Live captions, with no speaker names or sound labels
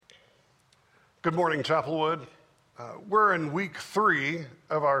Good morning, Chapelwood. We're in week 3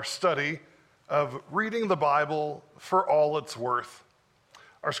 of our study of reading the Bible for all it's worth.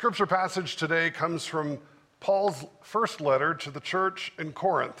 Our scripture passage today comes from Paul's first letter to the church in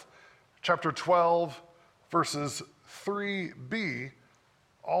Corinth, chapter 12, verses 3b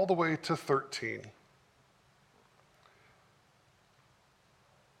all the way to 13.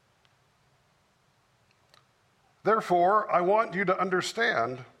 Therefore, I want you to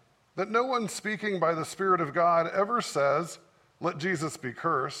understand that no one speaking by the Spirit of God ever says, "Let Jesus be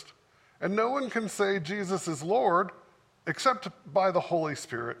cursed," and no one can say Jesus is Lord except by the Holy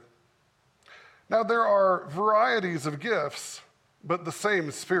Spirit. Now there are varieties of gifts, but the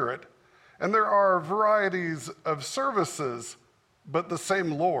same Spirit, and there are varieties of services, but the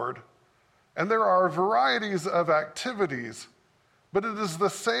same Lord, and there are varieties of activities, but it is the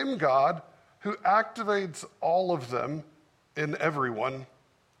same God who activates all of them in everyone.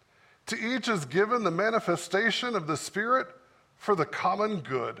 To each is given the manifestation of the Spirit for the common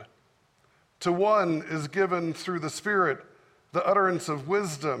good. To one is given through the Spirit the utterance of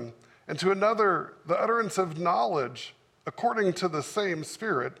wisdom, and to another the utterance of knowledge according to the same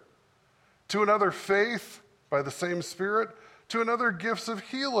Spirit. To another faith by the same Spirit. To another gifts of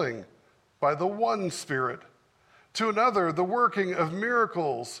healing by the one Spirit. To another the working of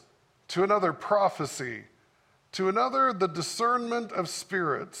miracles. To another prophecy. To another the discernment of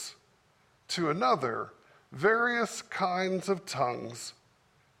spirits. To another, various kinds of tongues,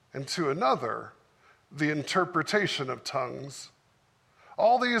 and to another, the interpretation of tongues.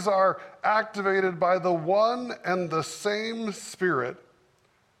 All these are activated by the one and the same Spirit,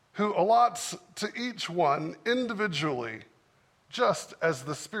 who allots to each one individually, just as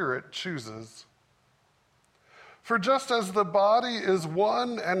the Spirit chooses. For just as the body is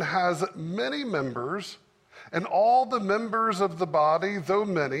one and has many members, and all the members of the body, though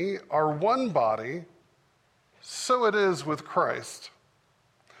many, are one body, so it is with Christ.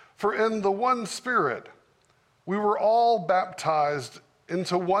 For in the one Spirit, we were all baptized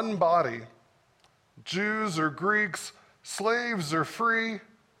into one body, Jews or Greeks, slaves or free,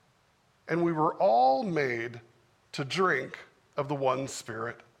 and we were all made to drink of the one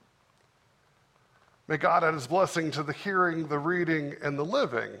Spirit. May God add his blessing to the hearing, the reading, and the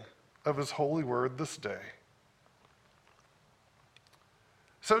living of his holy word this day.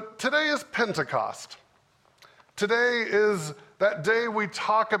 So today is Pentecost. Today is that day we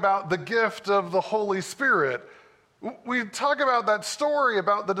talk about the gift of the Holy Spirit. We talk about that story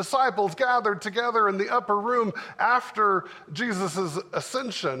about the disciples gathered together in the upper room after Jesus'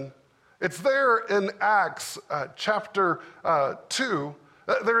 ascension. It's there in Acts chapter 2.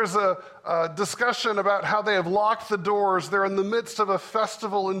 There's a discussion about how they have locked the doors. They're in the midst of a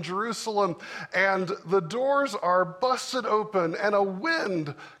festival in Jerusalem, and the doors are busted open, and a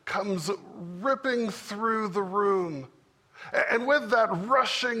wind comes ripping through the room. And with that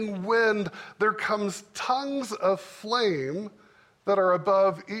rushing wind, there comes tongues of flame that are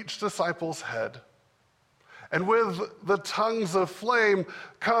above each disciple's head. And with the tongues of flame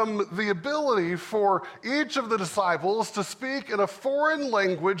come the ability for each of the disciples to speak in a foreign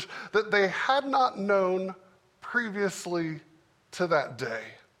language that they had not known previously to that day.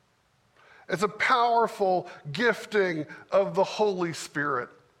 It's a powerful gifting of the Holy Spirit.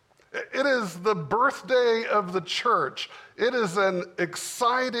 It is the birthday of the church. It is an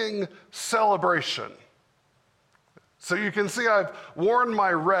exciting celebration. So you can see I've worn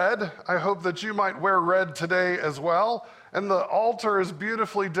my red. I hope that you might wear red today as well. And the altar is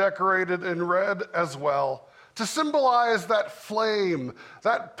beautifully decorated in red as well to symbolize that flame,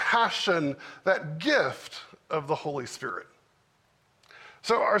 that passion, that gift of the Holy Spirit.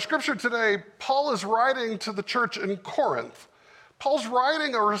 So our scripture today, Paul is writing to the church in Corinth. Paul's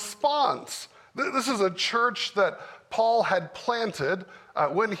writing a response. This is a church that Paul had planted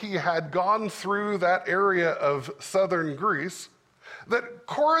when he had gone through that area of southern Greece, that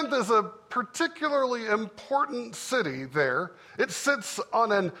Corinth is a particularly important city there. It sits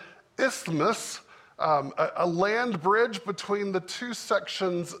on an isthmus, a land bridge between the two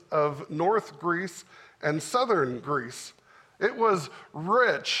sections of North Greece and southern Greece. It was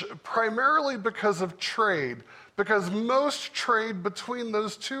rich primarily because of trade, because most trade between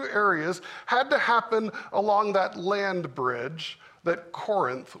those two areas had to happen along that land bridge that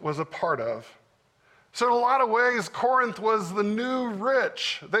Corinth was a part of. So in a lot of ways, Corinth was the new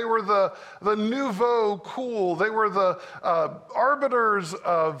rich. They were the nouveau cool. They were the arbiters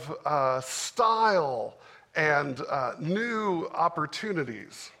of style and new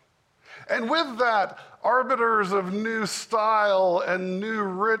opportunities. And with that, arbiters of new style and new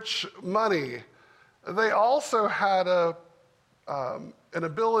rich money, they also had a an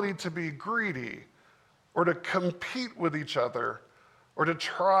ability to be greedy or to compete with each other or to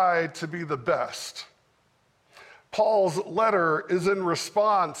try to be the best. Paul's letter is in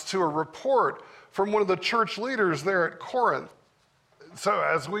response to a report from one of the church leaders there at Corinth. So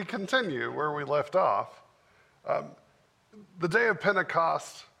as we continue where we left off, the day of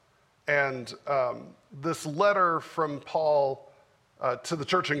Pentecost and this letter from Paul to the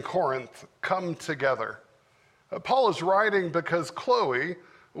church in Corinth come together. Paul is writing because Chloe,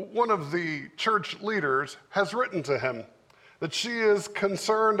 one of the church leaders, has written to him that she is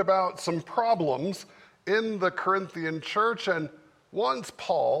concerned about some problems in the Corinthian church and wants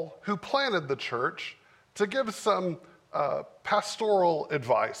Paul, who planted the church, to give some pastoral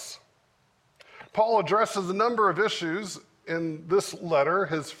advice. Paul addresses a number of issues in this letter,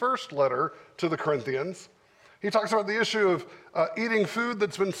 his first letter to the Corinthians. He talks about the issue of eating food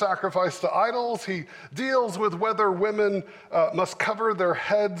that's been sacrificed to idols. He deals with whether women must cover their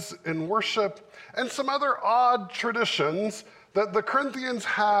heads in worship, and some other odd traditions that the Corinthians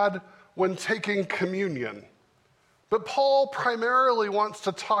had when taking communion. But Paul primarily wants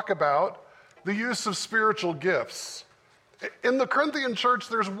to talk about the use of spiritual gifts. In the Corinthian church,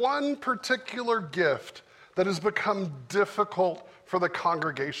 there's one particular gift that has become difficult for the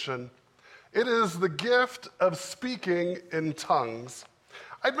congregation. It is the gift of speaking in tongues.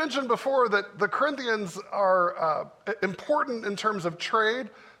 I'd mentioned before that the Corinthians are important in terms of trade,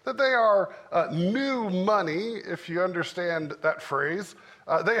 that they are new money, if you understand that phrase.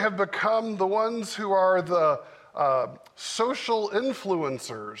 They have become the ones who are the social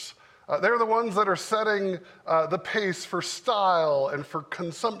influencers. They're the ones that are setting the pace for style and for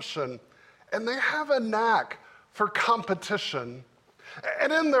consumption. And they have a knack for competition.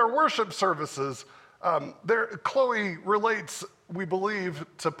 And in their worship services, Chloe relates, we believe,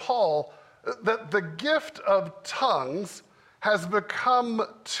 to Paul that the gift of tongues has become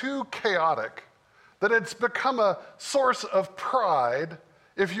too chaotic, that it's become a source of pride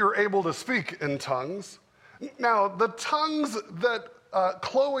if you're able to speak in tongues. Now, the tongues that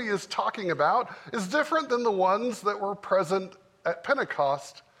Chloe is talking about is different than the ones that were present at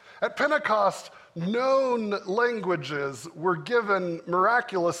Pentecost. At Pentecost, known languages were given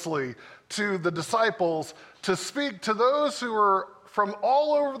miraculously to the disciples to speak to those who were from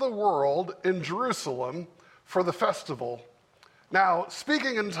all over the world in Jerusalem for the festival. Now,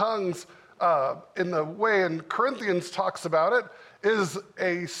 speaking in tongues in the way in Corinthians talks about it is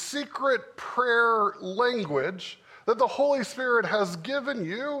a secret prayer language that the Holy Spirit has given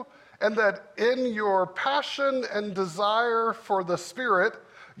you, and that in your passion and desire for the Spirit,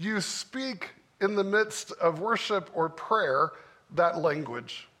 you speak in the midst of worship or prayer that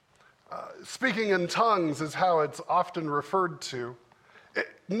language. Speaking in tongues is how it's often referred to.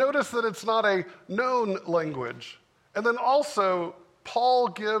 Notice that it's not a known language. And then also, Paul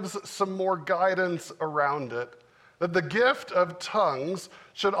gives some more guidance around it, that the gift of tongues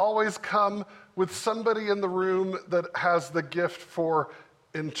should always come with somebody in the room that has the gift for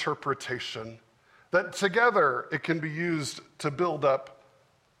interpretation, that together it can be used to build up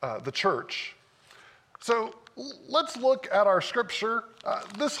the church. So let's look at our scripture.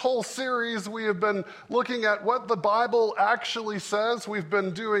 This whole series, we have been looking at what the Bible actually says. We've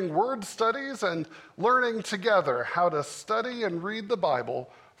been doing word studies and learning together how to study and read the Bible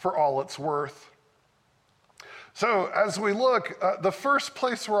for all it's worth. So as we look, the first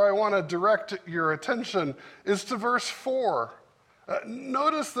place where I want to direct your attention is to verse 4.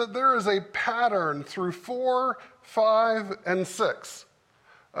 Notice that there is a pattern through 4, 5, and 6.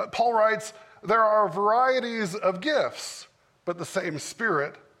 Paul writes, there are varieties of gifts, but the same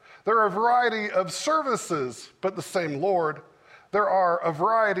Spirit. There are a variety of services, but the same Lord. There are a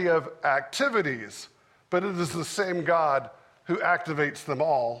variety of activities, but it is the same God who activates them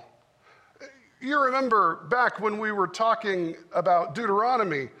all. You remember back when we were talking about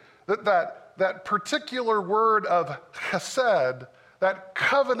Deuteronomy, that particular word of chesed, that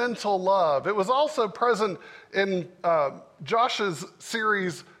covenantal love, it was also present in Josh's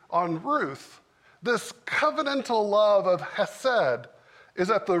series on Ruth. This covenantal love of chesed is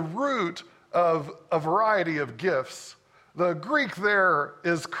at the root of a variety of gifts. The Greek there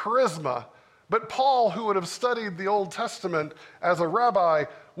is charisma, but Paul, who would have studied the Old Testament as a rabbi,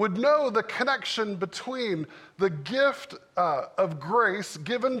 would know the connection between the gift of grace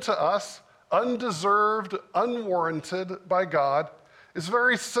given to us, undeserved, unwarranted by God, is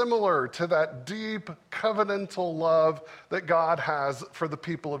very similar to that deep covenantal love that God has for the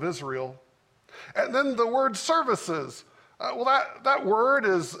people of Israel. And then the word services. That word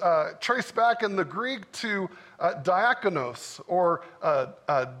is traced back in the Greek to diakonos, or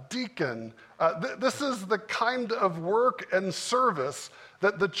deacon. This is the kind of work and service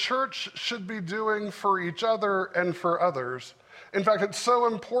that the church should be doing for each other and for others. In fact, it's so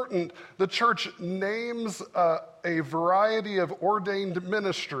important, the church names a variety of ordained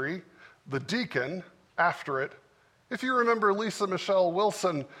ministry, the deacon, after it. If you remember Lisa Michelle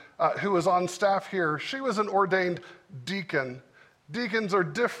Wilson, who was on staff here, she was an ordained deacon. Deacons are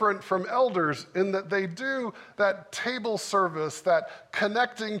different from elders in that they do that table service, that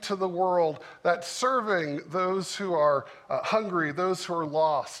connecting to the world, that serving those who are hungry, those who are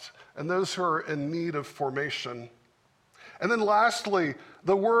lost, and those who are in need of formation. And then lastly,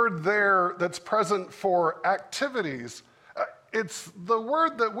 the word there that's present for activities, it's the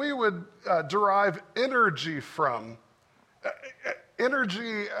word that we would derive energy from.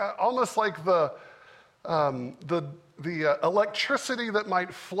 Energy, almost like the electricity that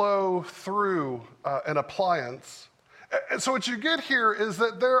might flow through an appliance. And so what you get here is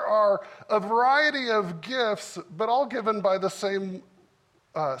that there are a variety of gifts, but all given by the same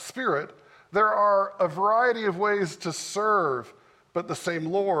Spirit. There are a variety of ways to serve, but the same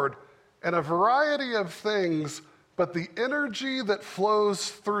Lord, and a variety of things, but the energy that flows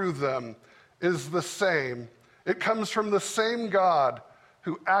through them is the same. It comes from the same God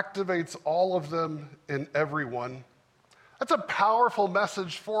who activates all of them in everyone. That's a powerful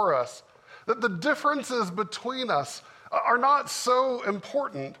message for us, that the differences between us are not so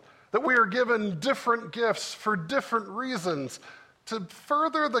important, that we are given different gifts for different reasons to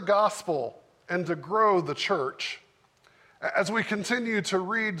further the gospel and to grow the church. As we continue to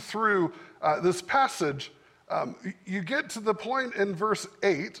read through this passage, you get to the point in verse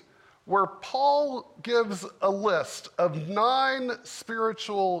 8 where Paul gives a list of 9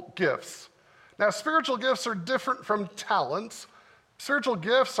 spiritual gifts. Now, spiritual gifts are different from talents. Spiritual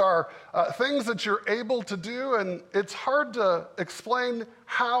gifts are things that you're able to do, and it's hard to explain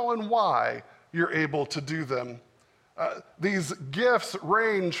how and why you're able to do them. These gifts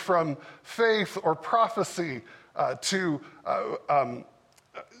range from faith or prophecy to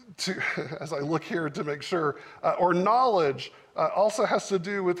as I look here to make sure, or knowledge, also has to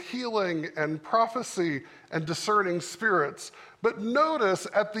do with healing and prophecy and discerning spirits. But notice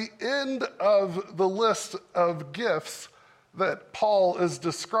at the end of the list of gifts that Paul is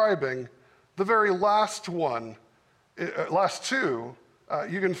describing, the very last one, last two,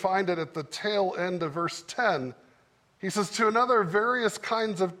 you can find it at the tail end of verse 10. He says, to another, various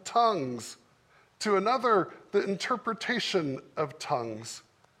kinds of tongues, to another, the interpretation of tongues.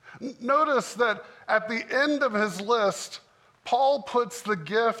 Notice that at the end of his list, Paul puts the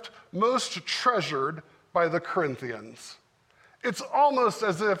gift most treasured by the Corinthians. It's almost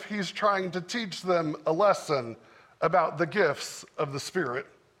as if he's trying to teach them a lesson about the gifts of the Spirit.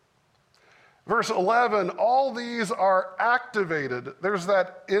 Verse 11, all these are activated. There's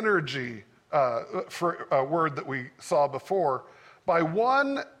that energy for a word that we saw before, by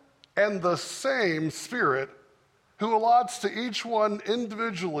one and the same Spirit, who allots to each one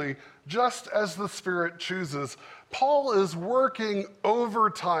individually just as the Spirit chooses. Paul is working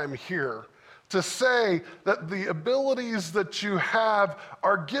overtime here to say that the abilities that you have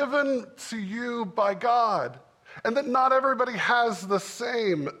are given to you by God, and that not everybody has the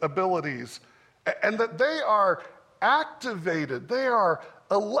same abilities, and that they are activated, they are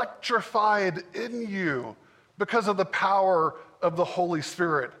electrified in you because of the power of the Holy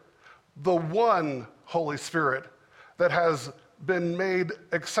Spirit, the one Holy Spirit that has been made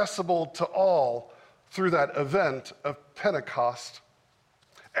accessible to all through that event of Pentecost.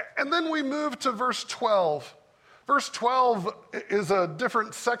 And then we move to verse 12. Verse 12 is a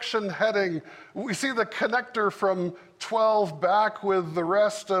different section heading. We see the connector from 12 back with the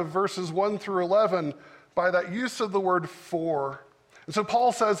rest of verses 1 through 11 by that use of the word for. And so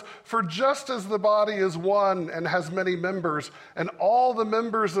Paul says, for just as the body is one and has many members, and all the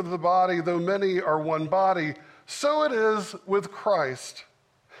members of the body, though many, are one body, so it is with Christ.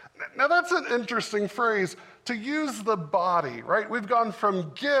 Now that's an interesting phrase, to use the body, right? We've gone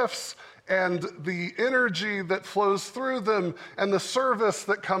from gifts and the energy that flows through them and the service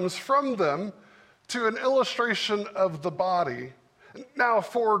that comes from them to an illustration of the body. Now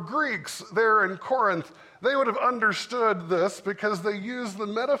for Greeks there in Corinth, they would have understood this because they used the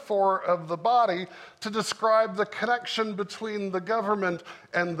metaphor of the body to describe the connection between the government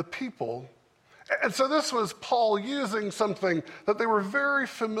and the people. And so this was Paul using something that they were very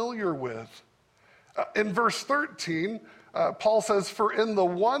familiar with. In verse 13, Paul says, for in the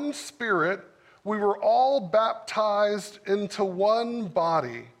one Spirit we were all baptized into one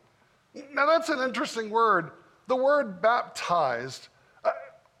body. Now that's an interesting word. the word baptized,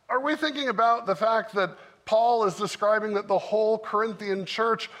 are we thinking about the fact that Paul is describing that the whole Corinthian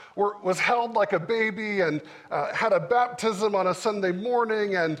church was held like a baby and had a baptism on a Sunday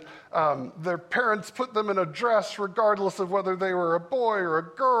morning, and their parents put them in a dress regardless of whether they were a boy or a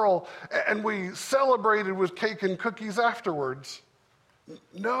girl, and we celebrated with cake and cookies afterwards?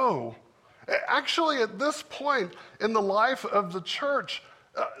 No. Actually, at this point in the life of the church,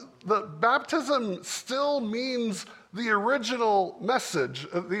 the baptism still means the original message,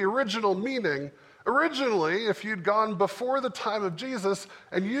 the original meaning. Originally, if you'd gone before the time of Jesus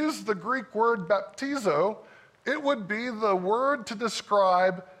and used the Greek word baptizo, it would be the word to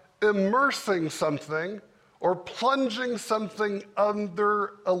describe immersing something or plunging something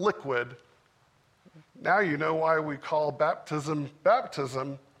under a liquid. Now you know why we call baptism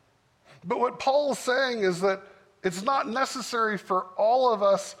baptism. But what Paul's saying is that it's not necessary for all of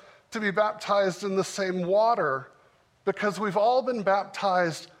us to be baptized in the same water, because we've all been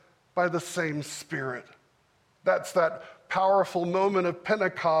baptized by the same Spirit. That's that powerful moment of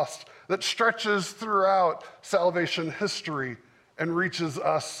Pentecost that stretches throughout salvation history and reaches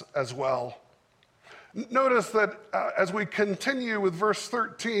us as well. Notice that as we continue with verse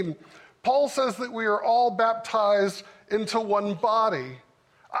 13, Paul says that we are all baptized into one body.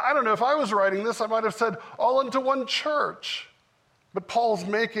 I don't know, if I was writing this, I might have said all into one church. But Paul's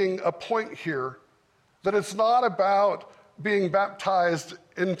making a point here that it's not about being baptized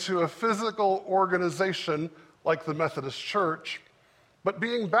into a physical organization like the Methodist Church, but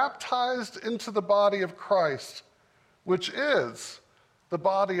being baptized into the body of Christ, which is the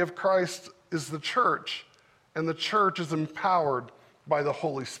body of Christ is the church, and the church is empowered by the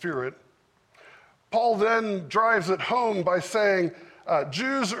Holy Spirit. Paul then drives it home by saying,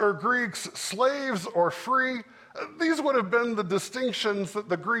 Jews or Greeks, slaves or free, these would have been the distinctions that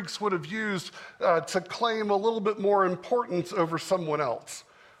the Greeks would have used to claim a little bit more importance over someone else.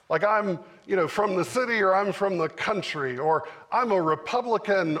 Like, I'm, from the city, or I'm from the country, or I'm a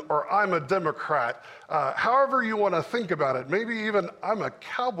Republican, or I'm a Democrat. However you want to think about it. Maybe even I'm a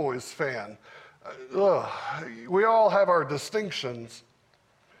Cowboys fan. We all have our distinctions.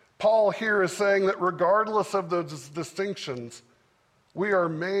 Paul here is saying that regardless of those distinctions, we are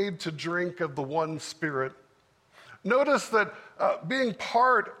made to drink of the one Spirit. Notice that being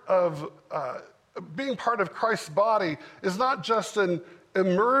part of Christ's body is not just an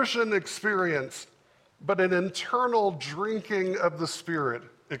immersion experience, but an internal drinking of the Spirit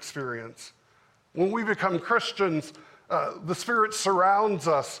experience. When we become Christians, the Spirit surrounds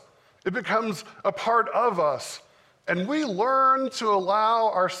us. It becomes a part of us, and we learn to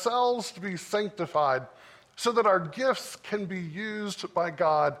allow ourselves to be sanctified so that our gifts can be used by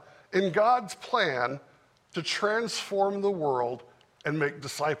God in God's plan to transform the world and make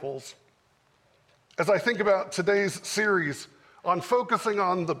disciples. As I think about today's series on focusing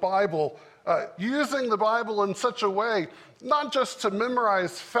on the Bible, using the Bible in such a way, not just to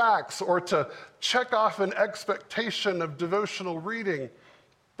memorize facts or to check off an expectation of devotional reading,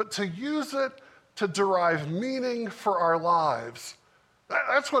 but to use it to derive meaning for our lives.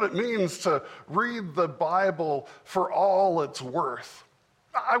 That's what it means to read the Bible for all it's worth.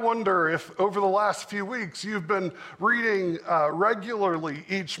 I wonder if over the last few weeks you've been reading regularly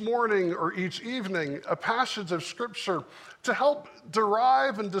each morning or each evening a passage of Scripture to help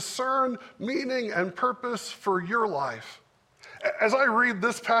derive and discern meaning and purpose for your life. As I read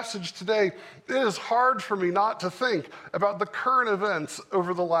this passage today, it is hard for me not to think about the current events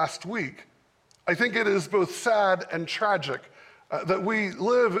over the last week. I think it is both sad and tragic that we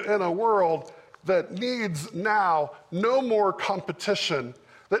live in a world that needs now no more competition,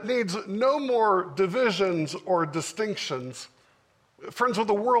 that needs no more divisions or distinctions. Friends, what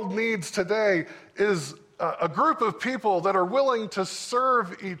the world needs today is a group of people that are willing to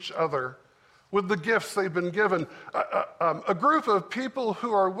serve each other with the gifts they've been given, a group of people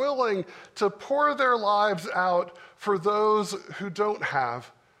who are willing to pour their lives out for those who don't have,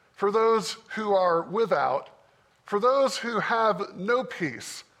 for those who are without, for those who have no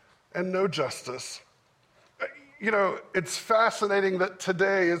peace and no justice. It's fascinating that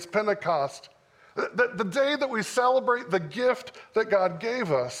today is Pentecost, that the day that we celebrate the gift that God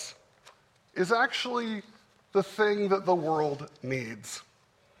gave us is actually the thing that the world needs.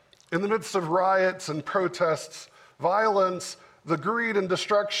 In the midst of riots and protests, violence, the greed and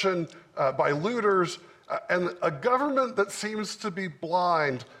destruction by looters, and a government that seems to be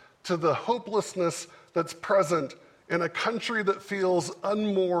blind to the hopelessness that's present in a country that feels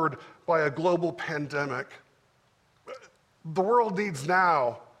unmoored by a global pandemic. The world needs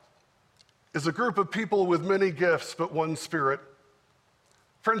now is a group of people with many gifts but one Spirit.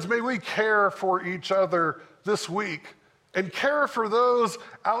 Friends, may we care for each other this week and care for those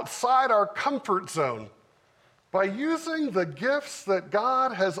outside our comfort zone by using the gifts that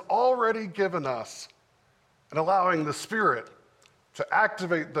God has already given us and allowing the Spirit to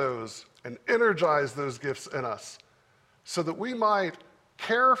activate those and energize those gifts in us so that we might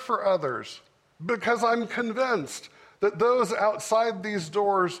care for others, because I'm convinced that those outside these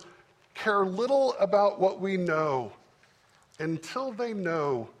doors care little about what we know until they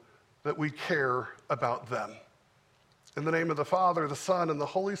know that we care about them. In the name of the Father, the Son, and the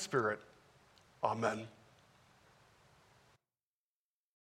Holy Spirit, amen.